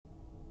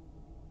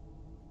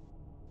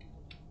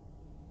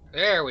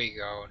There we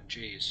go.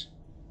 Jeez.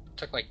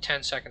 Took like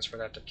 10 seconds for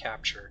that to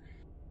capture.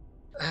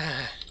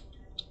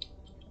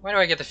 Why do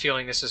I get the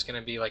feeling this is going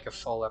to be like a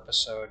full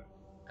episode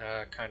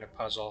kind of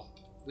puzzle?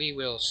 We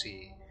will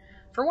see.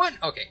 For one,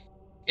 okay,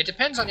 it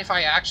depends on if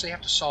I actually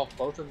have to solve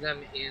both of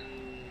them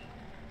in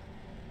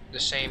the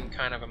same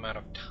kind of amount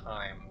of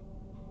time,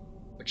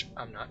 which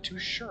I'm not too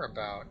sure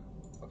about.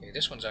 Okay,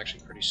 this one's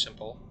actually pretty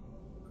simple.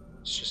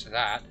 It's just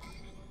that.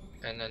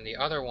 And then the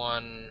other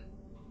one...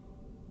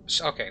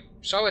 Okay,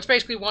 so it's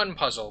basically one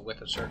puzzle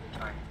with a certain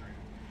time frame.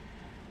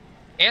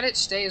 And it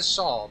stays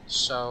solved,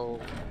 so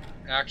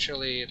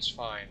actually it's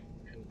fine.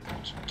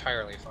 It's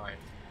entirely fine.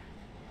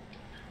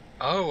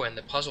 Oh, and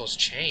the puzzles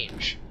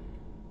change.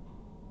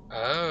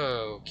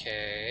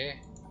 Okay.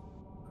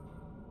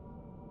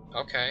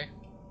 Okay.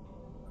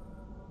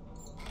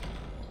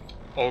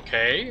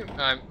 Okay.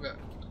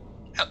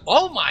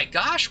 Oh my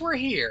gosh, we're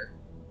here!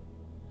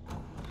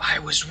 I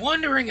was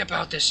wondering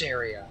about this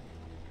area.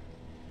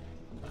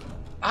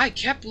 I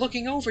kept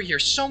looking over here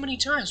so many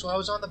times while I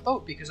was on the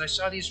boat because I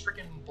saw these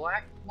freaking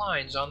black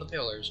lines on the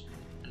pillars,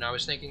 and I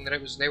was thinking that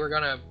they were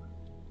gonna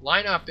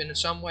line up in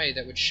some way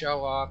that would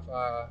show off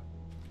a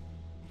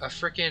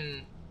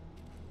freaking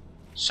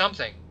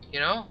something, you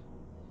know?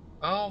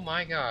 Oh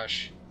my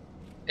gosh.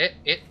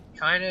 It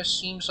kind of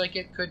seems like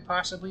it could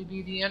possibly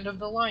be the end of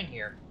the line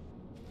here.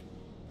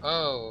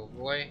 Oh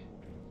boy.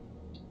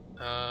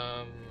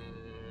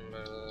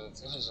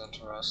 This is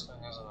interesting,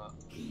 isn't it?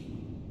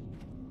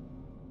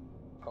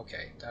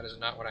 Okay, that is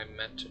not what I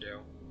meant to do.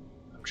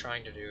 I'm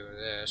trying to do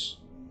this.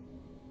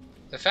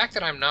 The fact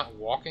that I'm not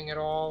walking at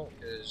all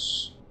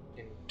is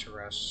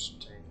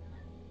interesting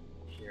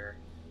here.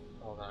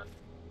 Hold on.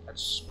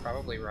 That's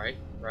probably right,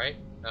 right?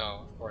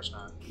 No, of course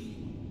not.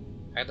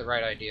 I had the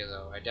right idea,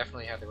 though. I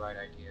definitely had the right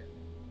idea.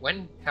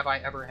 When have I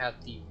ever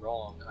had the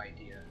wrong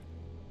idea?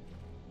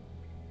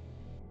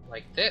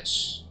 Like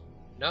this.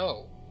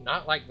 No,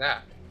 not like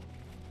that.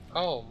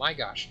 Oh my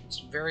gosh, it's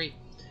very...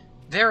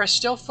 There are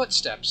still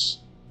footsteps.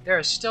 There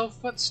are still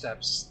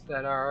footsteps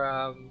that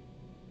are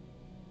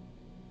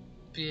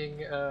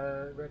being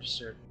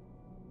registered.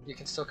 You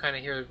can still kind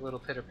of hear a little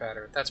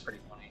pitter-patter. That's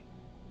pretty funny.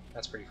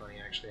 That's pretty funny,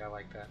 actually. I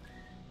like that.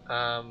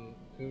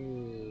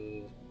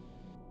 This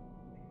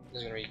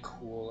is going to be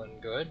cool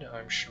and good,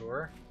 I'm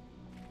sure.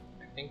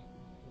 I think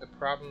the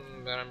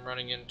problem that I'm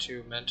running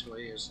into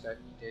mentally is that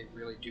they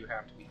really do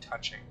have to be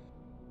touching.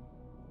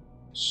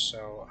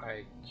 So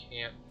I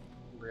can't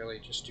really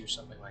just do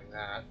something like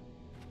that.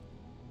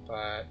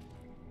 But,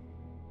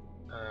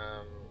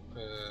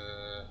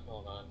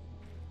 hold on.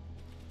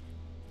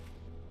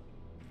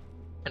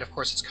 And of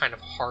course it's kind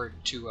of hard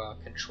to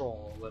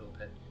control a little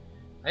bit.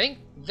 I think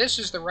this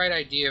is the right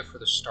idea for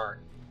the start.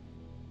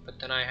 But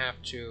then I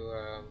have to,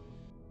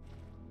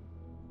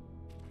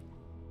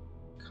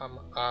 come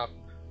up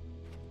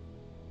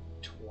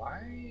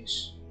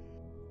twice?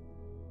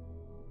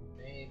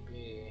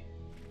 Maybe.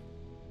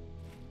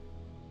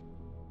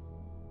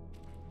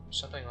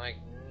 Something like,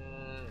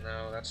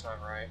 no, that's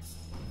not right.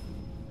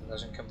 It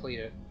doesn't complete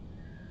it.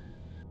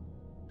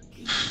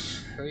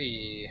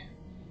 Hey.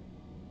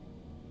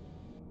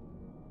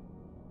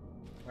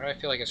 Why do I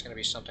feel like it's going to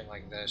be something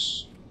like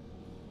this?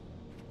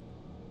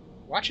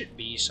 Watch it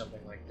be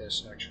something like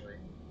this, actually.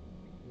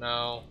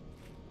 No,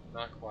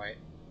 not quite.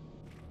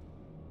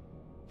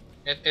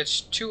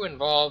 It's too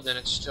involved and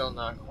it's still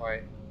not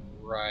quite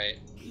right.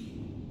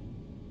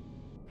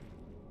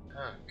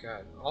 Oh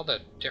god, all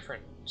the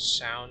different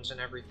sounds and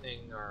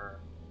everything are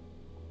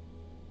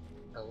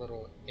a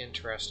little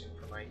interesting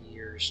for my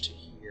ears to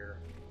hear.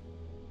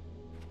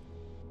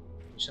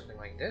 Something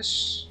like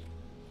this?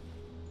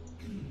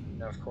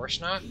 No, of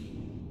course not.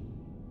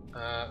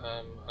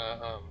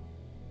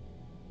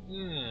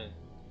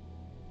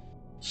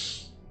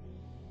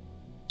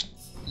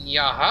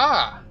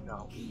 Yaha!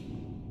 No.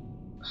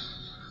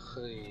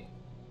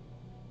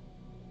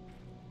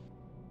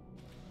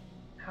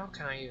 How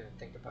can I even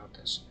think about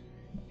this?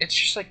 It's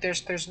just like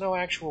there's no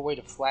actual way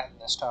to flatten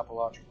this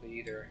topologically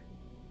either.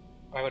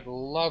 I would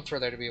love for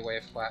there to be a way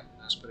of flattening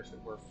this, but if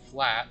it were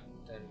flat,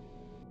 then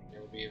it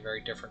would be a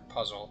very different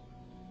puzzle.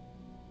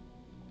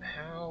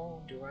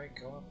 How do I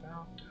go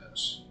about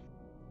this?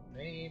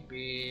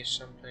 Maybe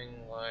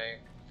something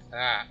like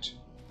that.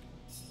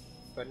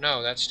 But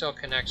no, that still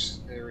connects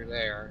through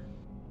there.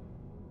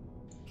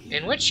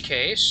 In which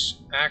case,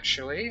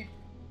 actually,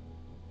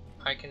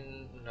 I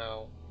can...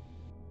 no.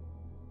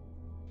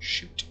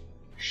 Shoot.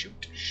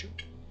 Shoot.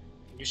 Shoot.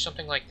 Do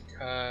something like,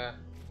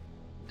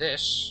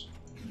 this.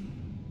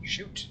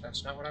 Shoot,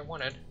 that's not what I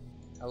wanted.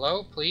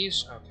 Hello,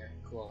 please? Okay,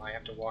 cool. I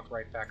have to walk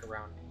right back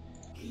around.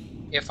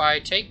 If I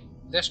take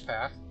this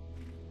path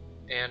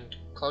and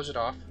close it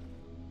off,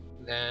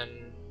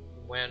 then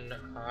when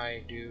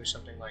I do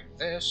something like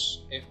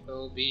this, it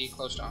will be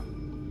closed off.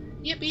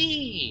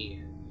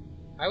 Yippee!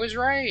 I was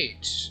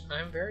right!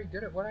 I'm very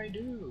good at what I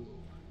do.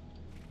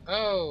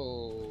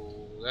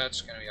 Oh,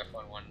 that's gonna be a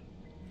fun one.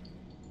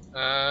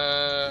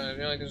 I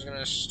feel like it's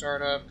gonna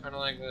start up kind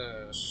of like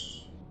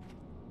this.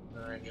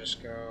 And I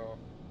just go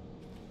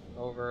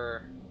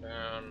over,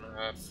 down,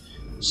 up.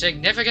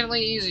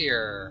 Significantly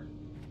easier.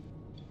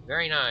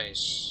 Very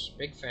nice.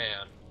 Big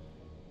fan.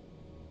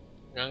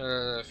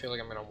 I feel like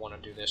I'm gonna want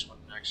to do this one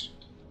next.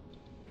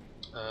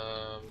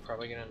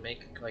 Probably gonna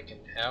make like an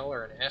L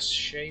or an S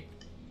shape.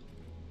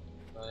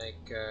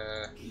 Like,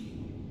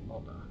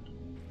 hold on.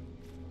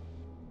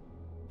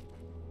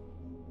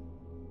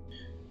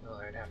 Oh,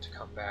 I'd have to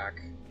come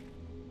back.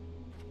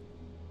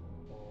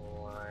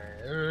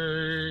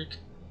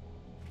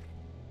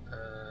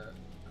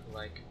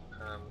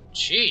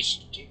 Jeez,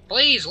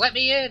 please let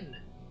me in!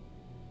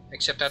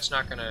 Except that's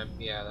not gonna,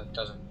 yeah, that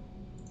doesn't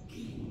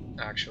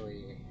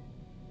actually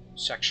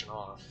section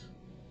off.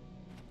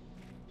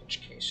 In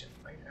which case it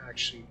might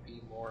actually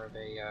be more of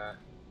a,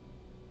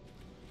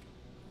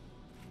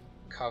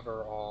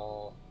 cover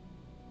all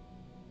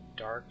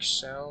dark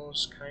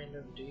cells kind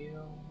of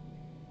deal.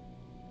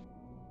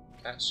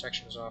 That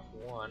section's off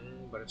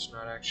one, but it's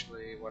not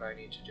actually what I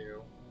need to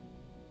do.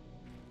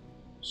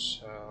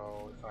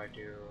 So if I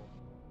do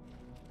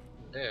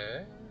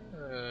this,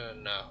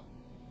 no.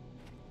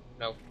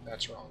 Nope,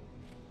 that's wrong.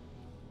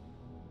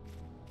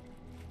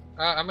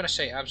 I'm gonna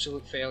say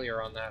absolute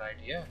failure on that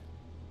idea.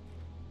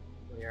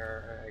 We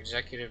are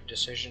executive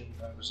decision.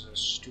 That was a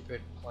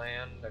stupid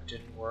plan that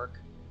didn't work.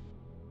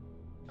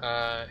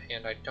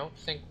 And I don't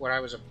think what I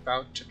was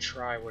about to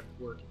try would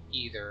work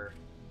either,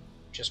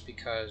 just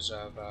because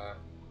of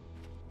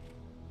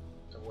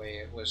the way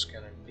it was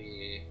gonna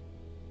be.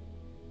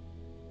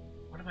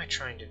 What am I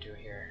trying to do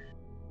here?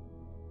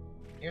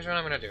 Here's what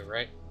I'm gonna do,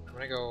 right? I'm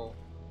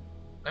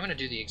gonna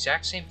do the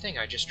exact same thing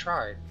I just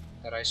tried,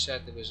 that I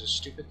said that was a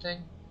stupid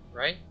thing,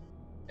 right?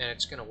 And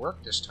it's gonna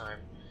work this time.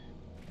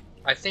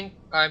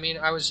 I mean,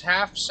 I was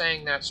half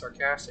saying that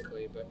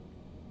sarcastically, but...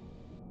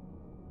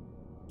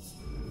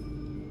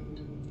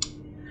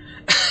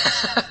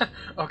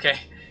 Okay.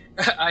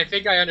 I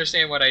think I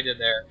understand what I did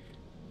there.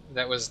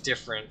 That was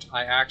different.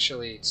 I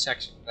actually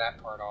sectioned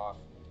that part off,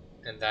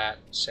 and that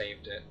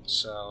saved it.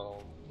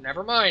 So,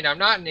 never mind. I'm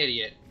not an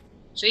idiot.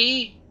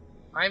 See?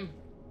 I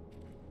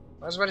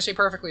was about to say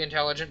perfectly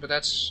intelligent, but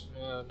that's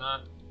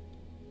not...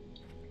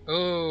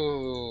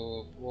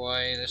 Oh,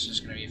 boy. This is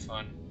going to be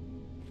fun.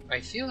 I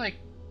feel like...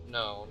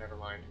 No, never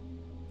mind.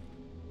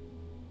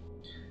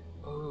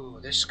 Ooh,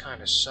 this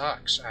kind of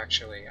sucks,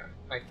 actually.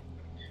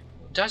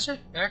 Does it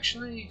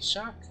actually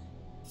suck?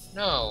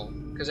 No,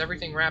 because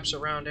everything wraps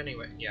around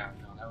anyway. Yeah,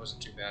 no, that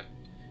wasn't too bad.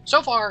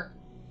 So far,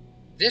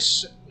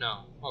 this...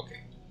 No,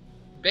 okay.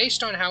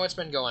 Based on how it's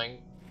been going,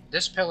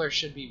 this pillar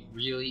should be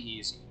really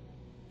easy.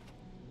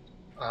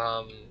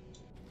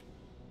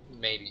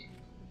 Maybe.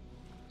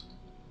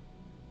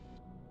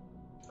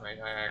 I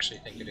actually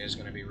think it is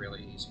going to be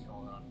really easy.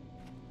 Hold on.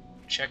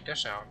 Check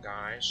this out,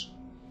 guys.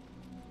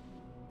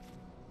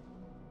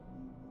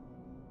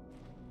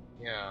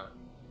 Yeah.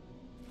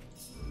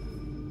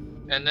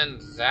 And then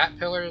that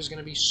pillar is going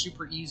to be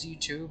super easy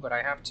too, but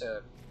I have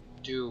to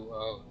do,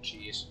 oh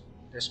geez,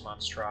 this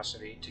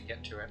monstrosity to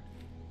get to it.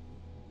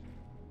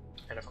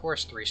 And of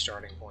course 3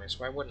 starting points.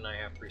 Why wouldn't I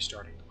have 3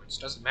 starting points?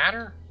 Doesn't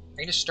matter.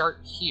 I just start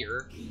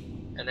here,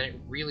 and then it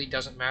really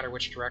doesn't matter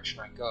which direction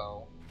I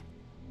go,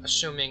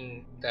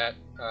 assuming that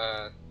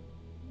the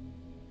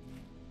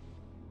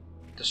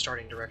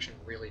starting direction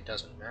really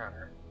doesn't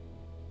matter.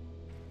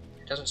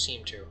 It doesn't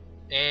seem to.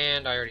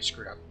 And I already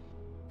screwed up.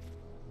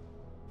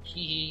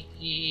 Hee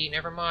hee,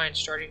 never mind,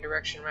 starting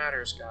direction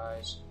matters,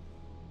 guys.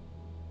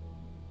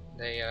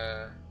 They,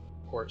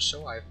 or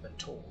so I've been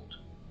told.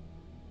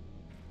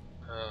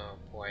 Oh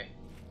boy.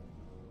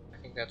 I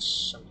think that's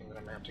something that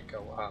I'm gonna have to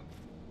go up.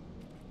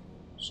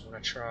 So I'm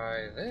gonna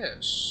try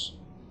this,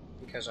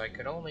 because I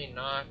could only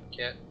not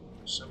get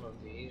some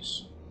of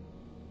these.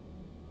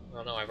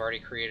 Well, no, I've already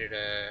created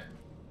a...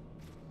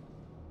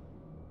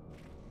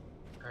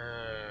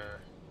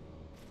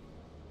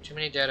 too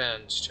many dead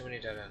ends, too many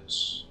dead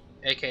ends.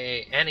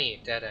 AKA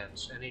any dead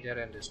ends. Any dead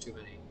end is too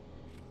many.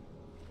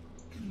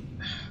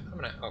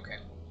 Okay.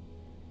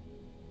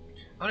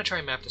 I'm gonna try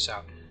and map this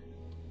out.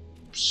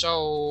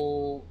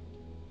 So...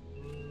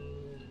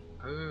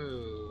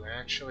 ooh,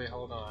 actually,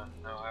 hold on.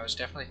 No, I was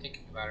definitely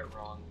thinking about it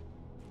wrong.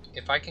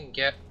 If I can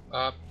get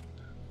up...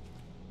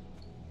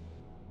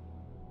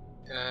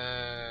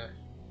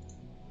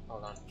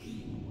 hold on.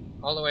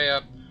 All the way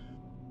up...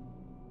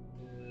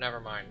 Never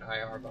mind, I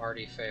have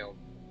already failed.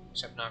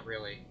 Except not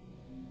really.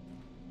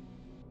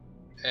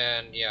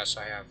 And yes,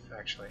 I have,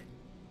 actually.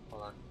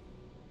 Hold on.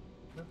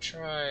 I'm gonna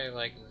try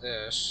like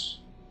this,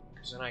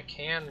 because then I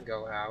can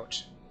go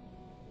out,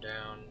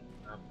 down,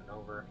 up, and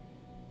over.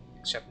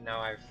 Except now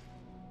I've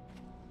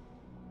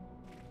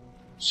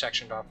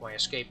sectioned off my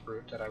escape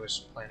route that I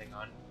was planning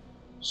on.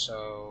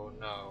 So,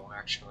 no,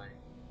 actually.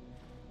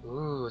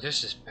 Ooh,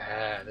 this is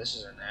bad. This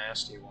is a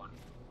nasty one.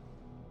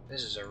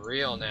 This is a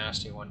real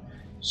nasty one.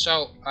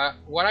 So,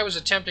 what I was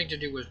attempting to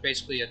do was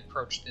basically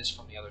approach this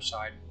from the other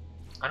side.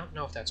 I don't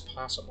know if that's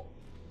possible,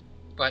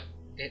 but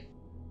it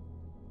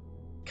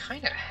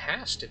kind of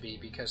has to be,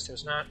 because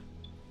there's not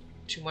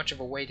too much of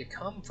a way to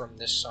come from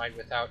this side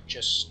without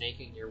just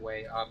snaking your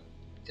way up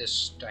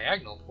this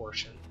diagonal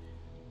portion.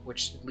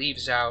 which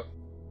leaves out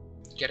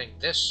getting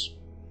this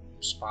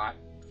spot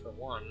for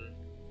one,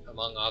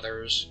 among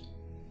others.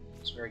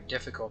 It's very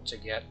difficult to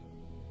get.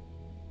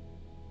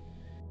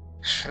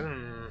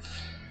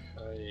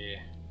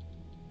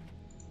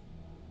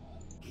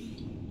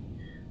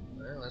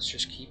 Well, let's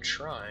just keep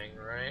trying,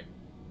 right?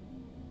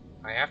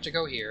 I have to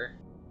go here,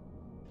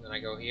 and then I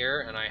go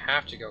here, and I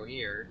have to go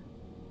here,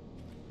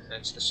 and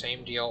it's the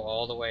same deal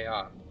all the way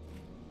up.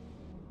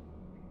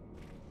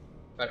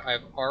 But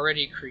I've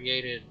already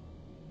created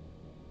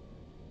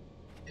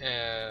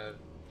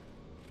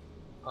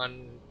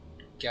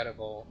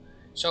ungettable.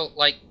 So,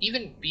 like,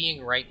 even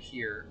being right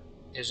here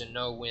is a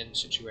no-win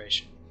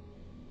situation.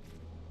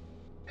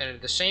 And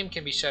the same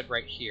can be said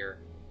right here,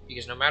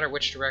 because no matter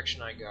which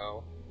direction I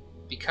go,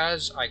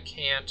 because I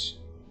can't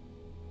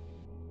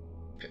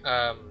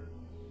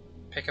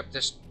pick up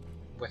this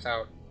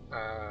without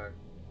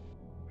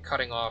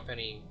cutting off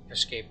any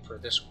escape for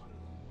this one.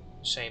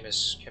 Same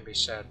as can be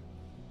said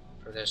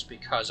for this,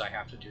 because I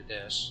have to do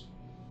this.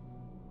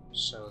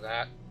 So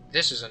that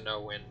this is a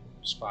no-win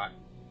spot.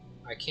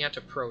 I can't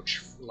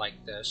approach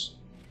like this.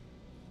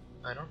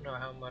 I don't know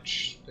how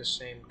much the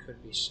same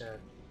could be said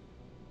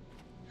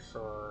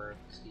for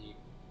the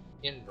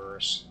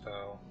inverse,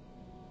 though.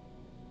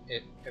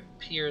 It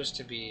appears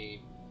to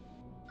be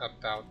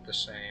about the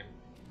same.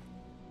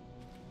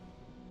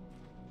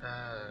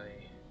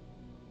 I'm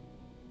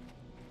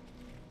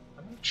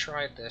gonna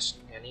try this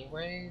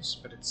anyways,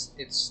 but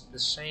it's the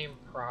same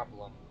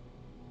problem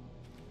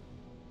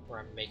where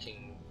I'm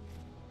making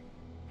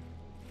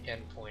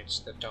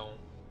endpoints that don't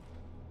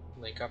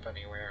link up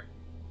anywhere.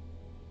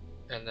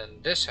 And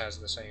then this has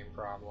the same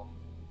problem.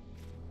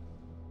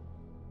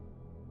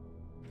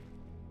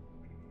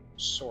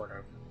 Sort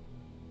of.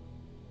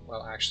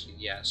 Well, actually,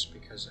 yes,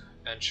 because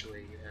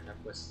eventually you end up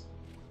with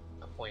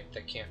a point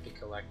that can't be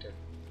collected.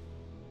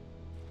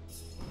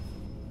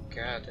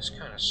 God, this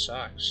kind of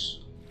sucks.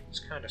 This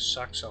kind of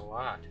sucks a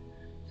lot.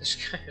 This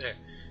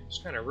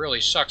kind of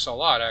really sucks a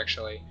lot,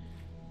 actually.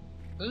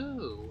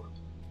 Ooh.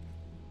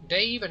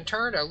 They even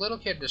turned a little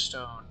kid to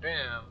stone.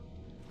 Damn.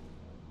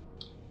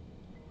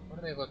 What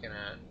are they looking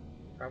at?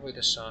 Probably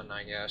the sun,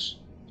 I guess.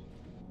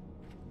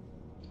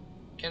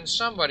 Can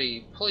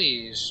somebody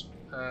please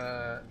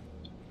have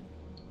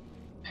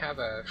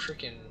a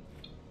freaking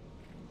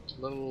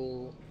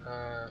little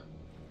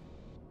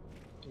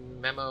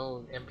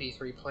memo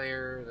MP3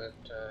 player that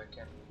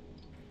can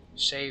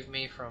save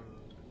me from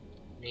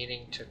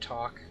needing to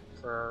talk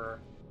for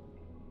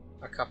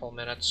a couple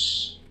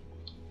minutes?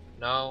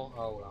 No?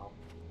 Oh well.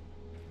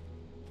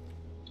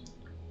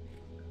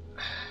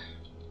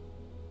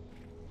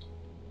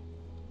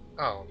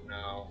 Oh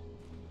no.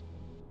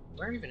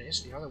 Where even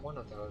is the other one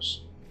of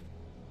those?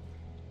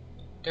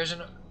 There's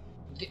an...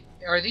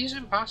 Are these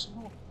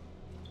impossible?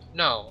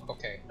 No.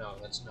 Okay, no,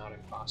 that's not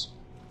impossible.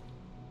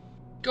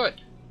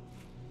 Good.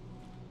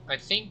 I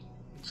think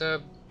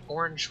the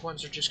orange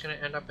ones are just going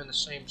to end up in the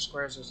same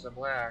squares as the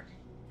black,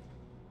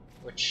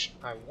 which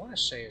I want to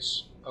say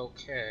is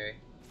okay.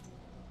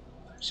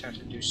 I just have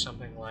to do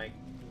something like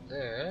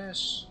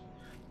this.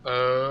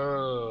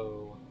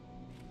 Oh.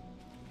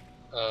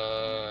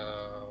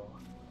 Oh.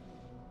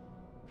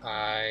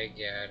 I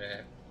get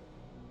it.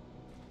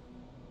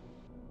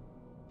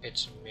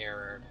 It's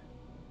mirrored.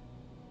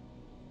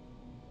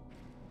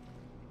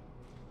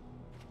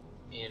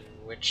 In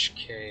which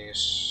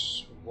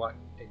case, what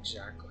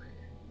exactly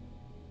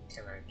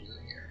can I do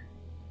here?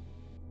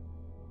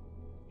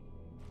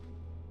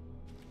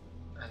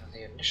 And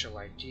the initial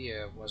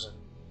idea wasn't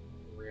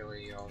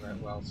really all that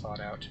well thought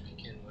out to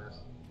begin with,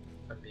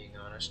 if I'm being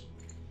honest.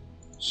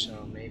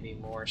 So maybe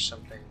more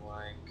something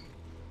like...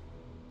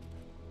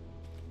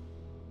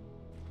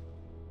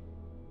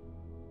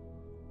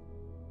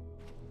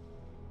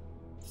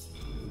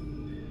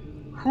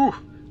 Whew!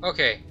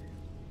 Okay.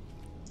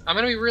 I'm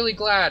gonna be really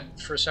glad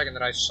for a second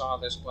that I saw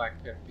this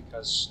black pit,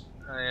 because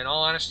in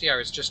all honesty I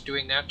was just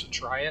doing that to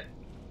try it,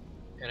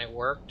 and it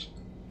worked.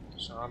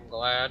 So I'm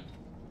glad.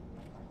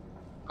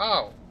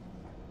 Oh!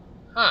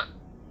 Huh.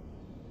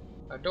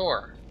 A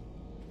door.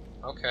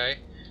 Okay.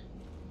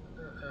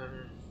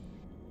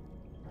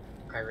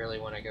 I really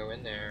want to go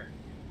in there.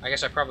 I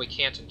guess I probably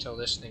can't until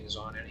this thing is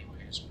on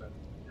anyways, but,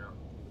 you know.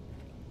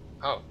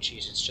 Oh,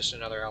 jeez, it's just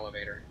another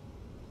elevator.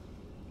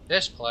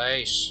 This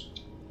place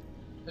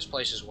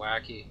is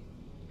wacky.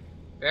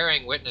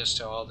 Bearing witness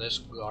to all this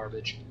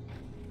garbage.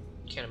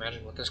 Can't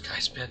imagine what this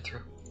guy's been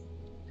through.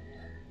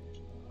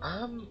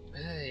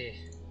 Hey.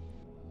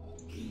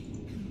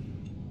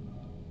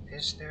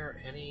 Is there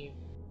any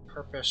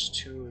purpose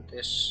to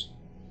this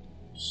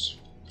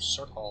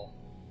circle?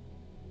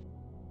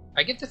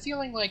 I get the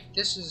feeling like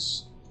this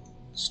is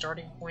the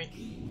starting point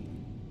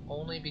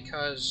only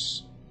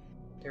because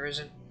there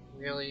isn't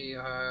really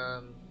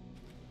a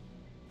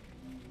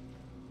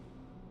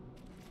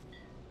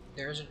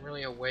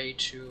way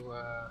to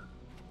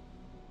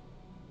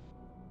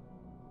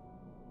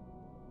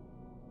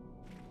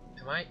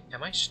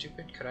am I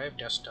stupid? Could I have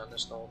just done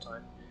this the whole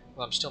time?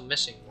 Well, I'm still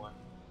missing one.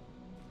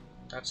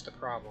 That's the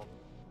problem.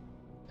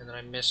 And then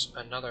I miss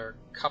another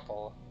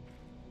couple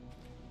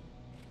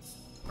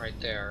right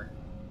there.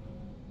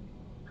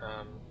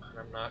 And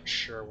I'm not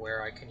sure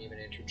where I can even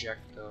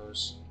interject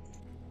those.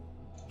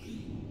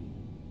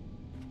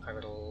 I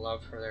would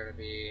love for there to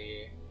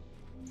be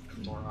a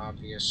more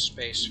obvious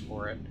space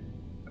for it,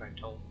 but I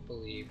don't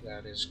believe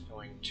that is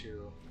going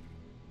to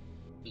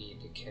be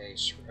the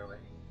case, really.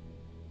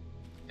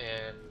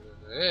 And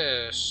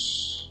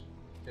this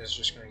is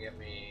just going to get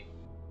me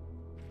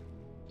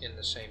in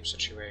the same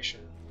situation.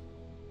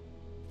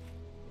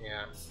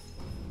 Yeah.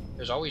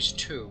 There's always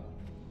two.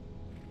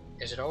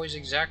 Is it always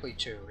exactly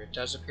two? It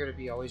does appear to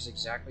be always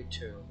exactly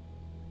two.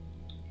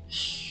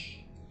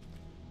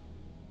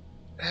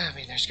 I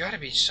mean, there's got to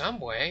be some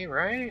way,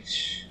 right?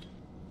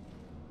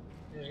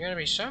 There's got to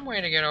be some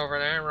way to get over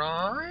there,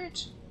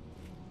 right?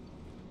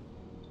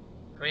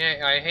 I mean,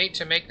 I hate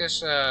to make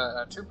this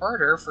a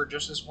two-parter for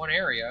just this one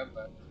area,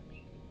 but I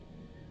mean,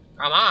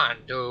 come on,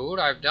 dude.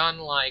 I've done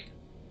like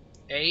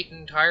 8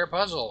 entire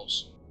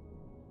puzzles.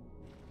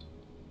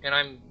 And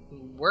I'm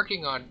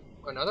working on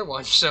another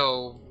one,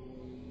 so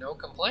no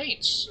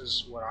complaints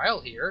is what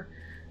I'll hear.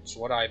 It's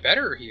what I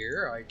better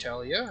hear, I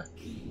tell you.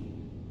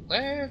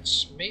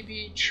 Let's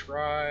maybe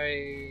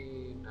try...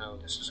 No,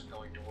 this isn't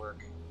going to work.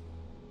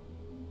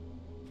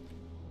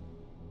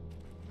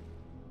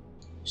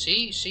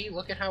 See? See?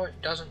 Look at how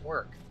it doesn't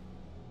work.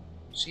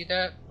 See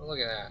that? Look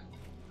at that.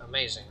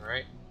 Amazing,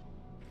 right?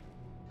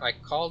 I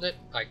called it,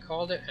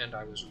 and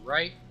I was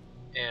right.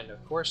 And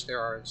of course there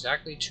are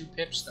exactly 2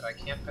 pips that I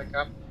can't pick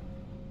up.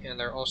 And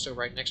they're also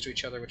right next to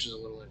each other, which is a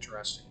little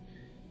interesting.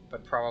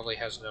 But probably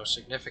has no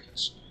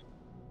significance.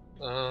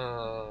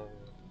 The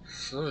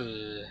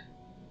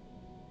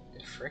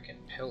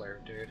frickin'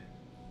 pillar, dude.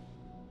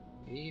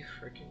 The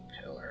frickin'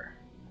 pillar.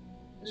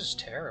 This is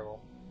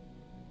terrible.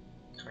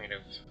 Kind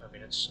of. I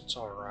mean, it's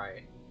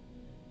alright.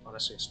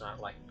 Honestly, it's not,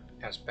 like,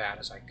 as bad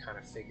as I kind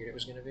of figured it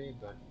was going to be,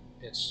 but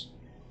it's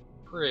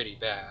pretty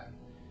bad.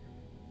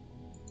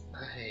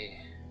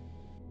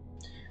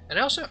 And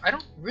also, I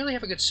don't really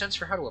have a good sense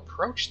for how to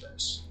approach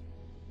this.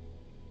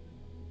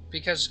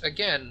 Because,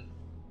 again,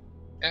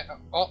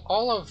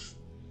 all of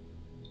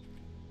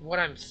what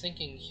I'm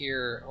thinking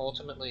here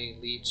ultimately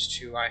leads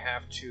to I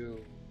have to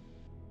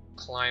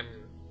climb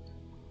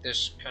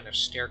this kind of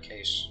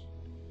staircase,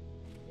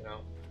 you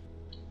know.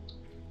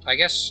 I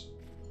guess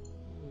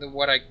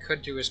what I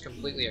could do is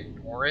completely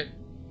ignore it,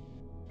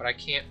 but I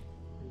can't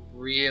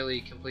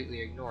really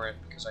completely ignore it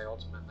because I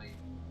ultimately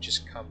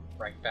just come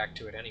right back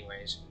to it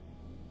anyways.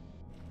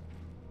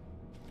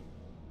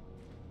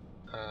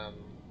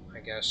 I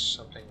guess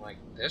something like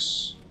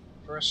this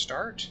for a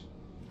start,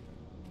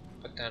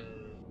 but then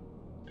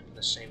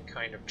the same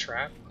kind of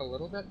trap a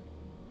little bit.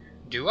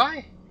 Do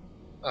I?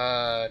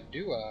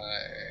 Do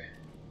I?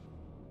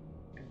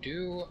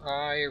 Do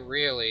I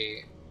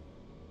really?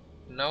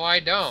 No, I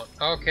don't.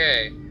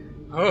 Okay.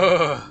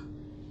 Oh,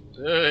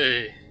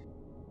 hey.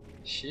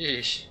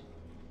 Sheesh.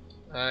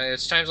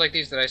 It's times like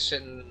these that I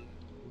sit and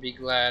be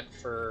glad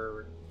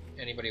for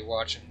anybody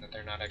watching that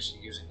they're not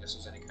actually using this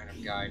as any kind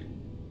of guide.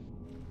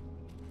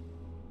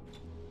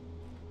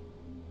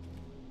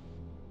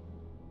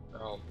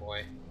 Oh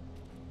boy.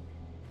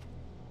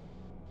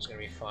 It's gonna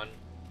be fun.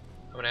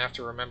 I'm gonna have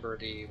to remember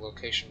the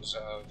locations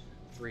of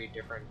 3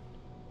 different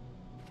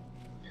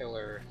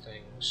pillar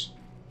things.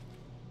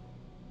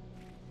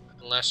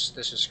 Unless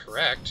this is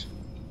correct.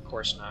 Of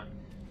course not.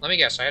 Let me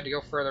guess, I had to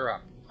go further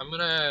up. I'm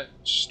gonna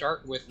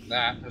start with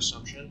that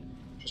assumption,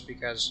 just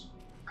because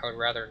I would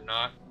rather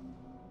not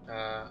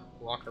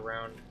walk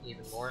around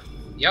even more.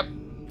 Yep.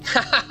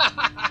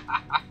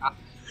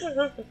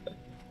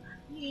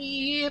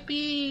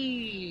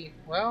 Yippee!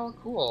 Well,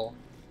 cool.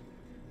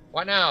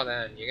 What now,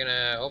 then? You're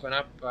gonna open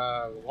up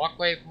the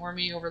walkway for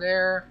me over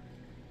there?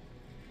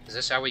 Is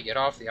this how we get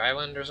off the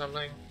island or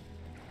something?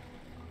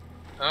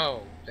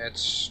 Oh,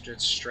 it's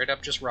straight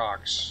up just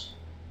rocks.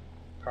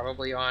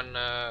 Probably on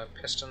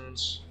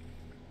pistons.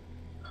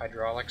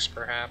 Hydraulics,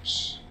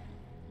 perhaps.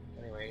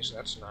 Anyways,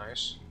 that's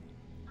nice.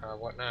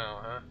 What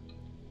now,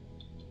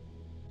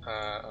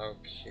 huh?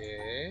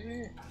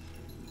 Okay.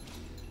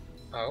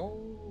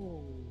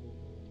 Oh,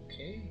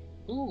 okay.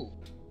 Ooh.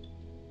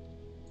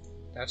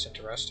 That's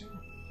interesting.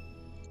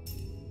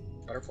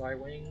 Butterfly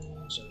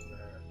wings and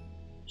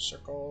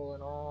circle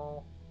and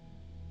all.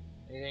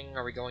 Anything?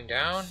 Are we going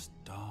down?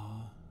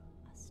 Star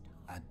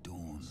at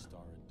dawn.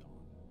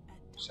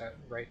 Is that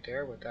right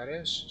there what that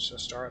is? So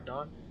star at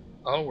dawn?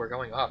 Oh, we're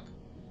going up.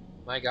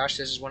 My gosh,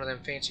 this is one of them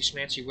fancy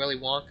smancy Willy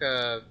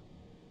Wonka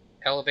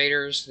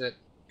elevators that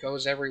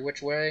goes every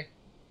which way.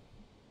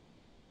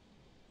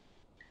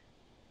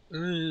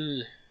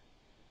 Ugh.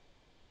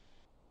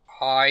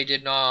 I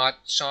did not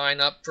sign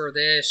up for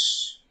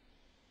this.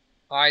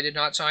 I did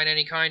not sign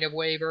any kind of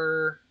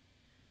waiver.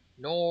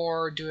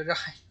 Nor did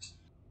I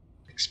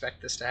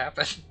expect this to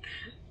happen.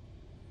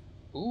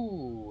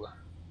 Ooh.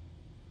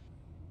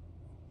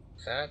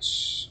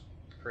 That's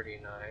pretty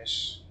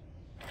nice.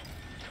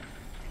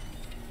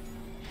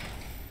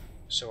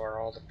 So are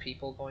all the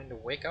people going to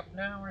wake up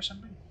now or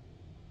something?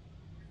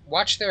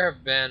 Watch there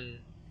have been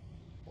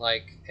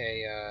like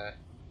an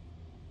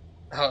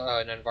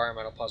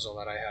environmental puzzle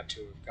that I had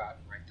to have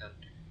gotten right then.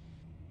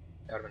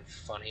 That would have been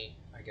funny,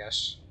 I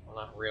guess. Well,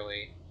 not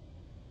really,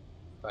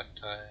 but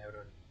it would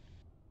have been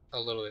a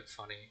little bit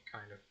funny,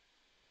 kind of.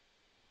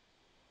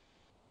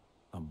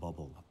 A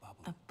bubble.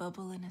 A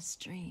bubble in a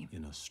stream.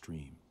 In a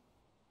stream.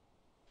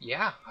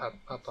 Yeah,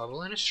 a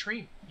bubble in a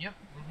stream. Yep.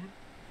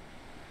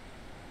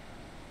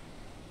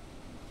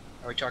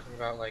 Are we talking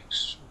about, like,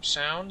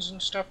 sounds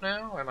and stuff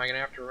now? Am I going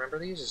to have to remember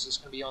these? Is this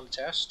going to be on the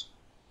test?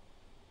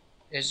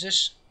 Is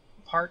this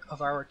part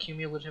of our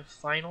cumulative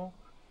final?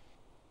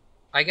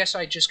 I guess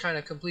I just kind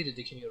of completed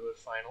the cumulative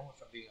final,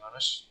 if I'm being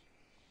honest.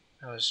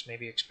 I was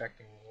maybe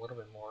expecting a little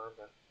bit more,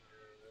 but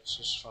this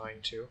is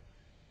fine too.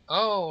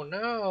 Oh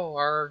no,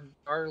 our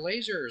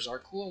lasers, our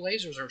cool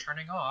lasers are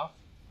turning off.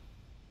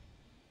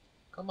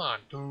 Come on,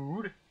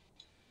 dude.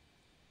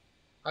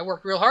 I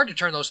worked real hard to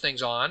turn those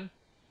things on.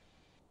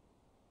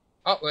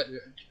 Oh,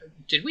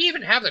 did we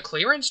even have the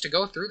clearance to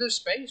go through this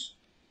space?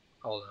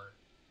 Hold on.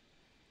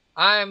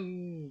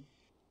 I'm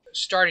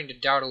starting to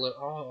doubt a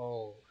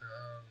little.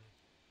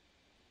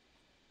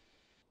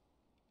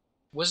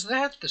 Was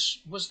that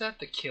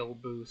the kill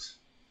booth?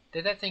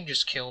 Did that thing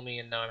just kill me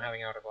and now I'm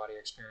having out-of-body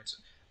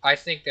experiences? I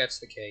think that's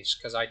the case,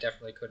 because I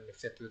definitely couldn't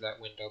fit through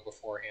that window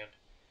beforehand.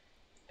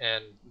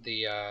 And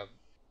the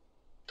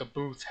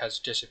booth has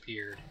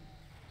disappeared.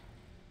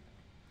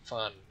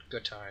 Fun.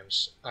 Good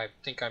times. I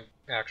think I'm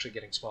actually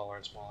getting smaller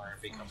and smaller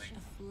and becoming...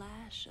 A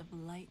flash of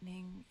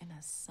lightning in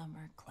a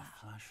summer cloud.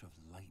 A flash of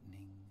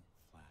lightning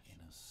in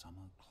a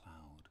summer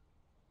cloud.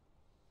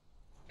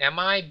 Am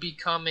I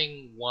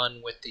becoming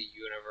one with the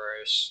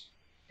universe?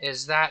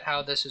 Is that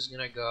how this is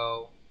gonna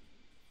go?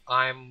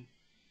 I'm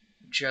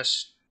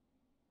just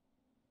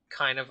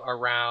kind of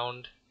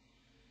around.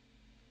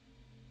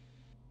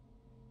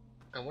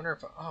 I wonder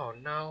if... Oh,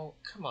 no.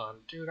 Come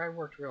on, dude. I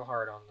worked real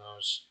hard on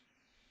those.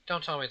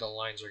 Don't tell me the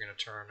lines are gonna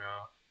turn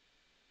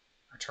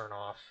or turn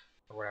off,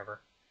 or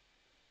whatever.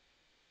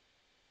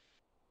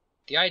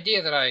 The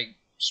idea that I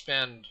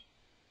spend...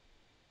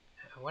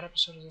 What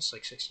episode is this?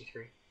 Like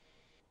 63?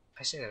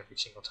 I say that every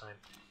single time.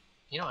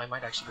 You know, I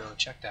might actually be able to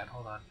check that.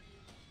 Hold on.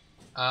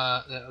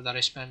 That I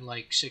spend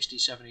like 60,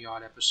 70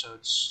 odd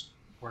episodes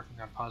working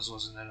on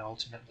puzzles, and then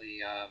ultimately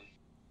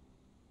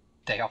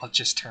they all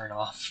just turn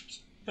off.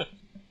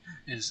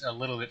 Is a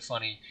little bit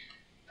funny.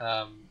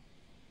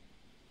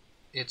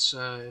 It's you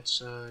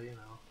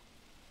know,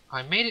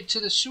 I made it to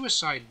the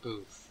suicide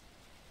booth.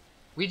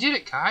 We did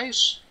it,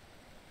 guys.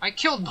 I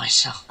killed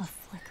myself. A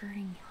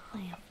flickering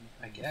lamp.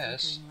 I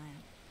guess.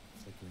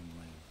 Flickering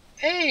lamp.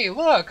 Hey,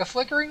 look, a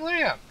flickering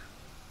lamp.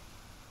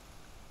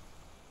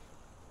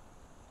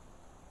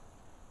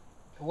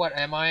 What,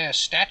 am I a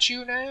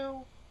statue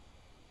now?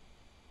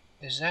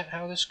 Is that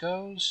how this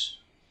goes?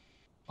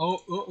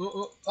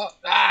 Oh,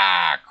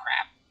 crap.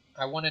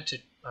 I wanted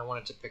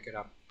to pick it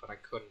up, but I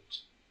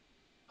couldn't.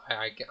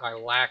 I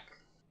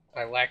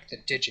lack the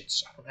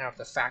digits. I don't have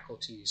the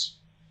faculties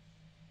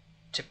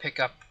to pick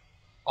up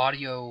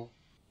audio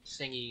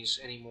thingies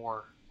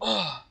anymore.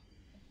 Oh,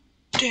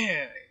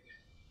 dang.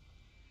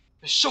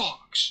 This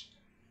sucks.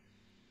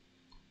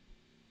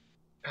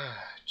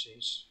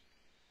 Jeez.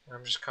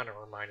 I'm just kind of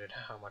reminded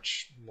how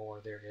much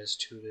more there is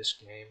to this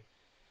game.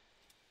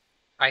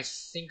 I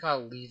think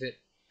I'll leave it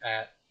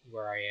at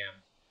where I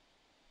am.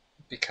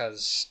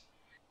 Because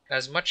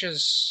as much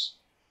as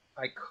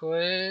I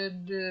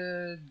could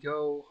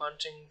go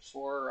hunting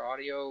for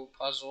audio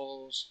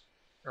puzzles,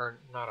 or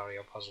not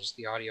audio puzzles,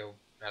 the audio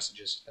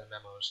messages, the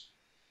memos,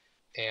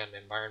 and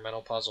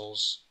environmental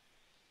puzzles,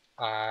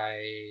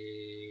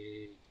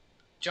 I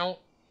don't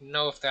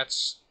know if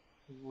that's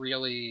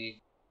really...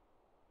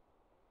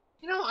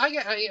 You know,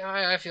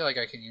 I feel like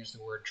I could use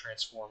the word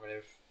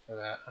transformative for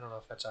that. I don't know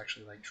if that's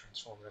actually like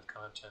transformative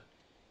content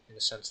in the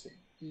sense that...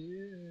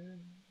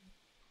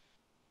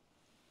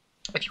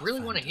 If you really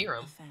want to hear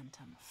them...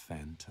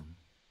 Phantom.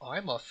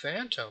 I'm a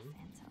phantom.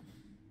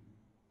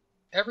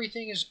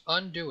 Everything is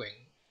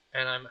undoing,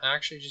 and I'm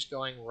actually just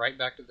going right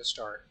back to the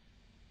start.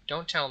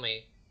 Don't tell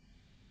me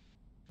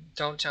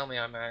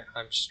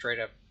I'm straight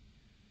up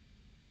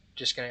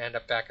just going to end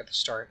up back at the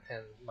start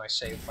and my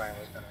save file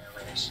is going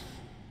to erase.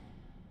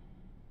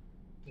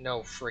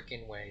 No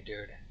freaking way,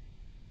 dude.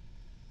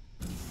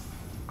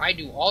 I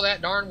do all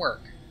that darn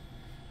work.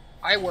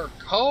 I work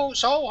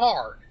so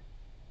hard.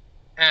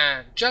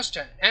 And just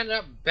to end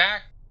up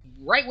back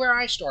right where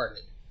I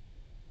started.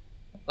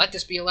 Let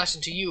this be a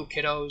lesson to you,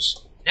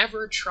 kiddos.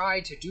 Never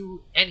try to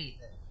do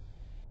anything.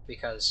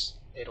 Because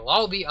it'll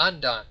all be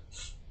undone.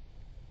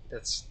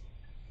 That's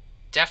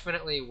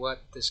definitely what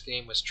this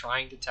game was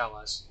trying to tell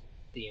us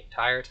the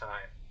entire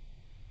time.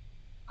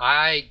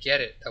 I get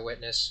it, The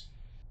Witness.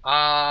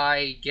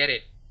 I get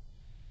it.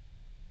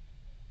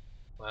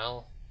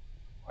 Well,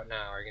 what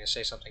now? Are you going to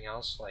say something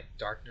else? Like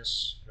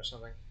darkness or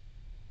something?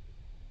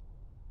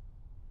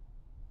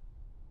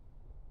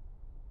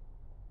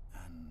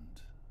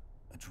 And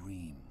a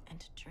dream.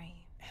 And a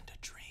dream. And a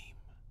dream.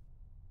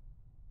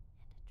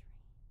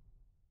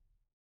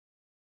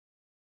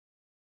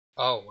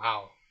 Oh,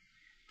 wow.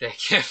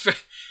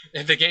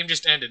 The game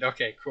just ended.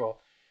 Okay, cool.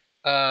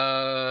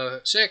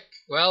 Sick.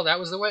 Well, that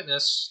was The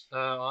Witness.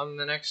 On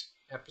the next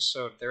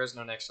episode, there is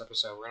no next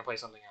episode. We're gonna play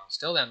something else.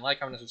 Till then, like,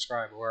 comment, and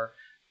subscribe, or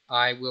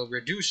I will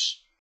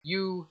reduce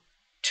you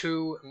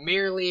to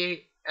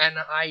merely an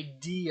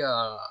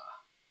idea.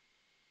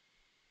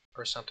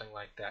 Or something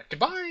like that.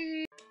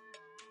 Goodbye!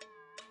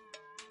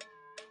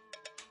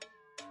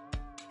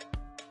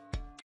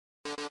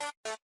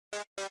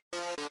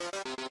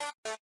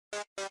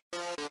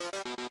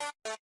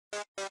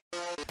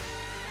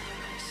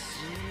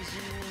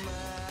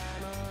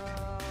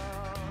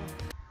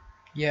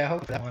 Yeah, I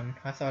hope that one.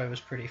 I thought it was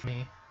pretty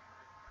funny.